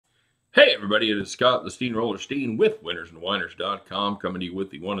everybody, it is Scott, the Steehnroller Steen with winnersandwhiners.com, coming to you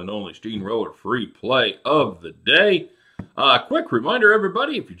with the one and only Steehnroller free play of the day. Quick reminder,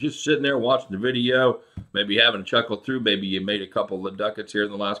 everybody, if you're just sitting there watching the video, maybe having a chuckle through, maybe you made a couple of ducats here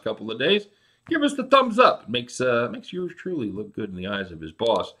in the last couple of days, give us the thumbs up. It makes yours truly look good in the eyes of his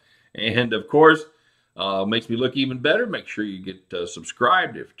boss. And, of course, makes me look even better. Make sure you get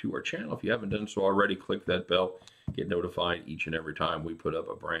subscribed to our channel. If you haven't done so already, click that bell. Get notified each and every time we put up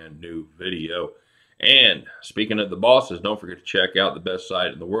a brand new video. And speaking of the bosses, don't forget to check out the best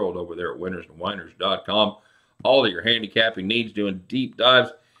site in the world over there at winnersandwhiners.com. All of your handicapping needs, doing deep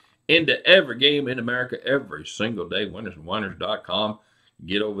dives into every game in America every single day. winnersandwhiners.com.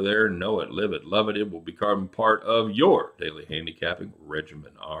 Get over there, know it, live it, love it. It will become part of your daily handicapping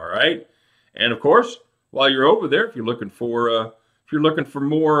regimen. All right. And of course, while you're over there, if you're looking for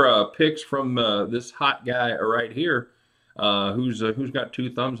more picks from this hot guy right here, who's got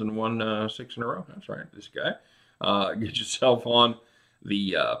 2 thumbs and won 6 in a row. That's right, this guy. Get yourself on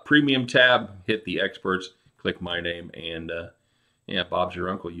the premium tab, hit the experts, click my name, and yeah, Bob's your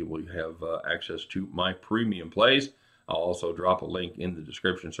uncle. You will have access to my premium plays. I'll also drop a link in the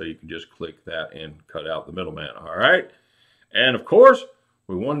description so you can just click that and cut out the middleman. All right, and of course,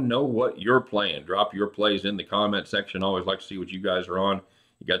 we want to know what you're playing. Drop your plays in the comment section. Always like to see what you guys are on.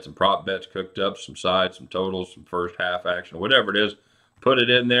 You got some prop bets cooked up, some sides, some totals, some first half action, whatever it is. Put it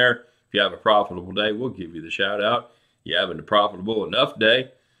in there. If you have a profitable day, we'll give you the shout out. You having a profitable enough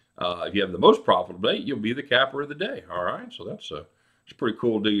day. If you have the most profitable day, you'll be the capper of the day. All right, so that's a pretty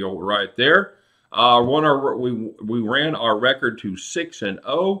cool deal right there. We ran our record to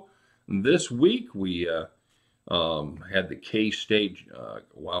 6-0 this week. We had the K-State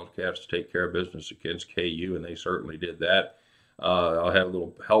Wildcats take care of business against KU, and they certainly did that. I had a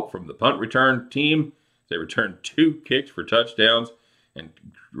little help from the punt return team. They returned 2 kicks for touchdowns and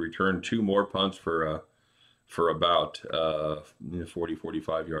returned 2 more punts for about 40,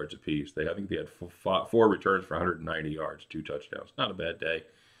 45 yards apiece. I think they had 4 returns for 190 yards, 2 touchdowns. Not a bad day.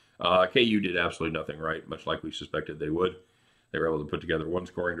 KU did absolutely nothing right, much like we suspected they would. They were able to put together 1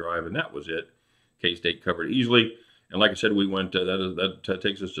 scoring drive, and that was it. K-State covered easily. And like I said, we went, that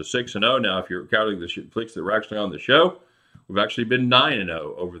takes us to 6-0. Now, if you're counting the picks that were actually on the show, we've actually been 9-0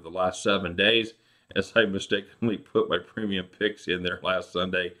 over the last 7 days, as I mistakenly put my premium picks in there last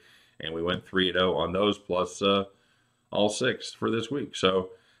Sunday, and we went 3-0 on those, plus all 6 for this week. So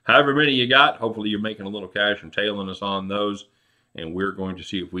however many you got, hopefully you're making a little cash and tailing us on those, and we're going to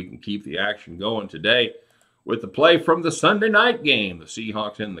see if we can keep the action going today with the play from the Sunday night game, the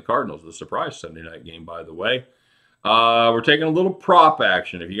Seahawks and the Cardinals, the surprise Sunday night game, by the way. We're taking a little prop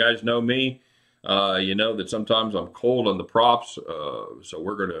action. If you guys know me, you know that sometimes I'm cold on the props, so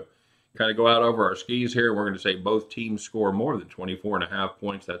we're going to kind of go out over our skis here. We're going to say both teams score more than 24.5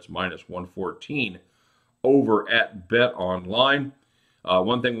 points. That's -114 over at Bet Online.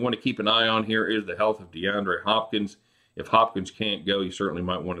 One thing we want to keep an eye on here is the health of DeAndre Hopkins. If Hopkins can't go, you certainly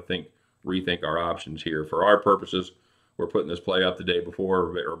might want to rethink our options here. For our purposes, we're putting this play up the day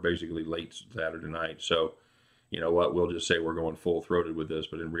before, or basically late Saturday night. So, you know what, we'll just say we're going full-throated with this.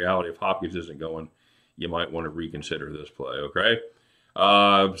 But in reality, if Hopkins isn't going, you might want to reconsider this play, okay?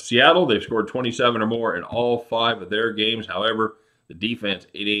 Seattle, they've scored 27 or more in all 5 of their games. However, the defense,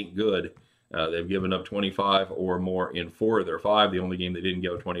 it ain't good. They've given up 25 or more in 4 of their 5. The only game they didn't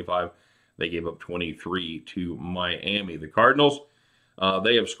give up 25, they gave up 23 to Miami. The Cardinals,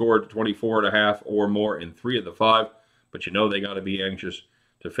 they have scored 24.5 or more in 3 of the 5, but you know they got to be anxious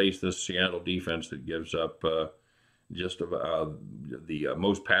to face this Seattle defense that gives up just about the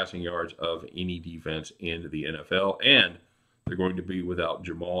most passing yards of any defense in the NFL, and they're going to be without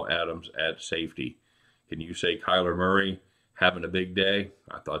Jamal Adams at safety. Can you say Kyler Murray having a big day?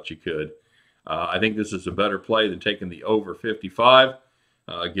 I thought you could. I think this is a better play than taking the over 55.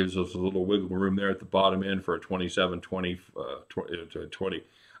 Gives us a little wiggle room there at the bottom end for a 28-27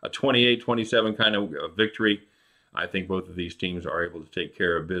 kind of victory. I think both of these teams are able to take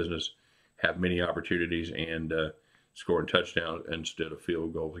care of business, have many opportunities, and score a touchdown instead of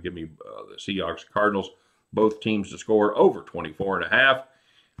field goals. Give me the Seahawks, Cardinals, both teams to score over 24.5. At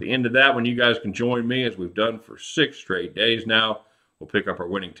the end of that, when you guys can join me, as we've done for 6 straight days now, we'll pick up our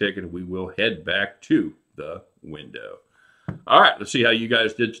winning ticket and we will head back to the window. All right, let's see how you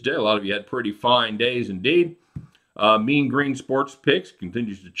guys did today. A lot of you had pretty fine days indeed. Mean Green Sports Picks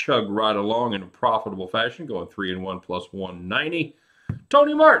continues to chug right along in a profitable fashion, going 3-1 plus 190.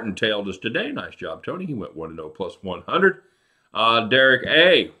 Tony Martin tailed us today. Nice job, Tony. He went 1-0 plus 100. Derek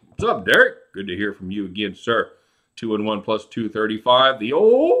A. What's up, Derek? Good to hear from you again, sir. 2-1 plus 235. The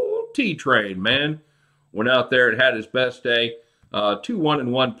old T-Train, man, went out there and had his best day.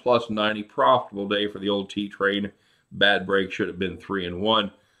 2-1-1 plus 90. Profitable day for the old T-Train. Bad break should have been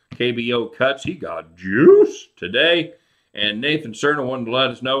 3-1. KBO cuts. He got juice today. And Nathan Cerna wanted to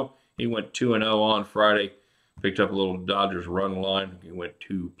let us know he went 2-0 on Friday. Picked up a little Dodgers run line. He went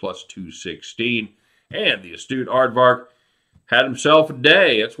 2 plus 216. And the astute Aardvark had himself a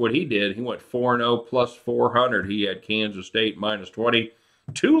day. That's what he did. He went 4-0 plus 400. He had Kansas State minus 20.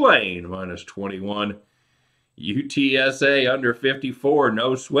 Tulane minus 21. UTSA under 54.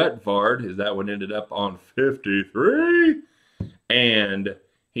 No sweat, Vard, as that one ended up on 53. And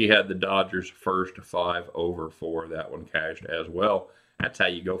he had the Dodgers first 5/4. That one cashed as well. That's how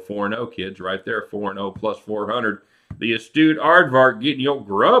you go 4-0, kids, right there. 4-0 plus 400. The astute Aardvark getting your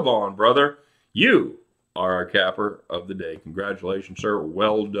grub on, brother. You are our capper of the day. Congratulations, sir.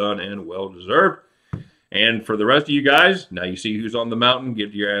 Well done and well deserved. And for the rest of you guys, now you see who's on the mountain.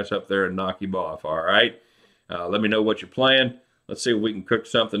 Get your ass up there and knock him off, all right? Let me know what you're playing. Let's see if we can cook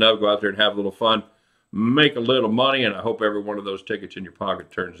something up, go out there and have a little fun, make a little money, and I hope every one of those tickets in your pocket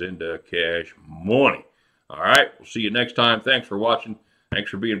turns into cash money. All right, we'll see you next time. Thanks for watching. Thanks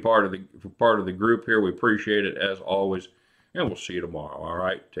for being part of the group here. We appreciate it as always, and we'll see you tomorrow. All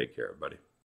right, take care, everybody.